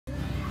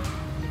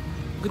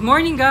Good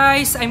morning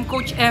guys, I'm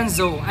Coach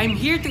Enzo. I'm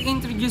here to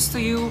introduce to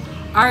you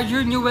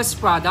your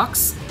newest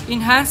products,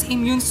 Enhanced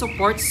Immune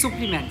Support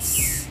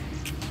Supplements.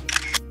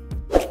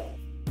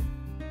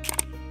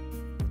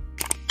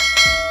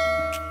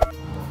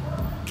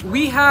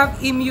 We have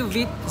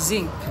VIT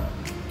Zinc.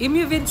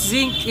 VIT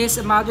Zinc is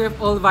a mother of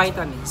all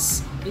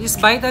vitamins. It is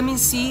vitamin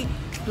C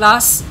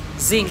plus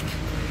zinc.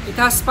 It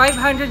has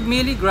 500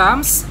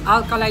 milligrams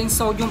alkaline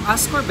sodium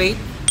ascorbate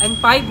and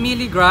 5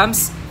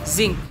 milligrams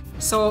zinc.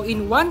 So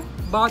in one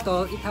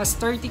bottle, it has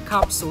 30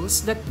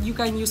 capsules that you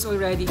can use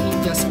already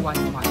in just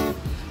 1 month.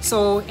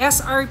 So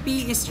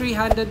SRP is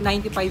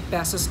 395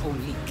 pesos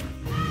only.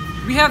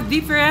 We have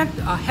different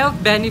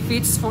health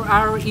benefits for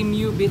our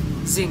VIT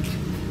Zinc.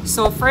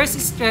 So first,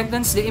 it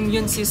strengthens the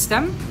immune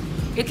system.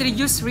 It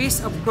reduces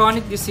risk of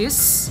chronic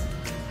disease,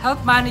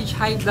 help manage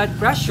high blood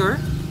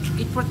pressure,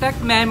 it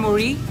protects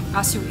memory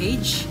as you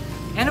age,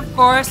 and of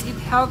course, it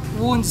helps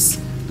wounds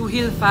to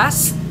heal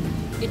fast.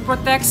 It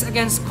protects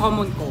against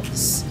common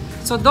colds.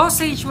 So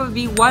dosage will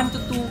be 1 to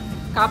 2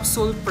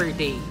 capsules per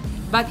day.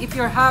 But if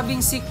you're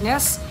having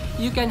sickness,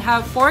 you can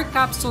have 4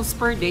 capsules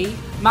per day,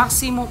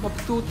 maximum of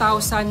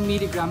 2,000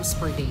 milligrams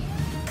per day.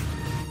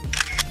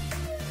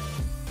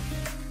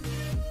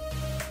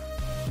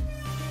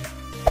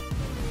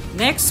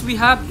 Next, we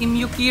have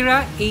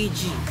Immucura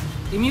AG.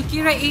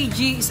 Immucura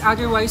AG is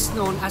otherwise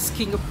known as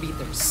King of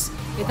Bitters.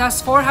 It has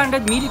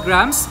 400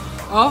 milligrams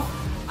of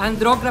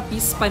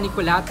ANDROGRAPHIS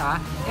paniculata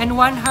and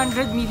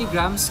 100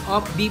 milligrams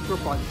of bee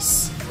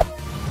propolis.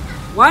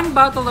 One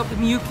bottle of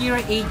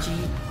Immucura AG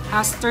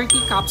has 30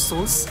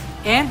 capsules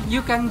and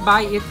you can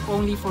buy it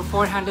only for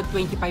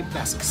 425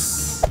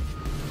 pesos.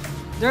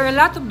 There are a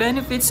lot of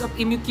benefits of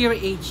Immucura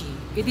AG.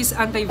 It is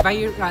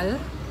antiviral,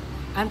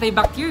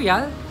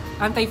 antibacterial,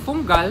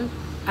 antifungal,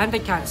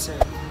 anti-cancer.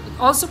 It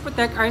also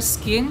protects our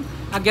skin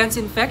against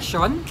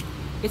infection.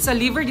 It's a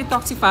liver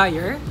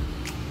detoxifier.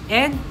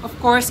 And of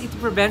course, it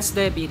prevents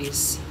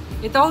diabetes.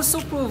 It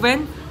also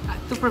proven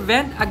to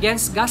prevent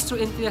against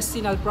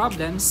gastrointestinal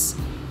problems,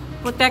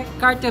 protect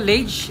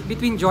cartilage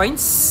between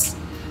joints,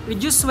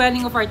 reduce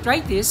swelling of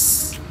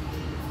arthritis,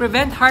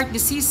 prevent heart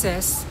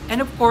diseases, and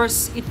of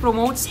course, it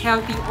promotes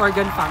healthy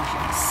organ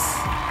functions.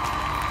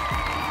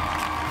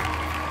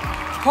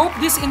 Hope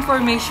this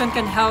information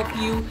can help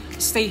you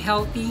stay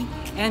healthy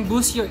and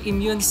boost your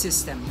immune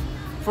system.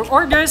 For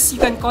orders, you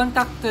can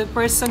contact the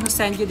person who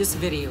sent you this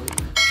video.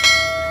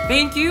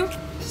 Thank you,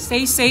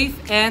 stay safe,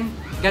 and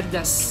God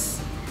bless.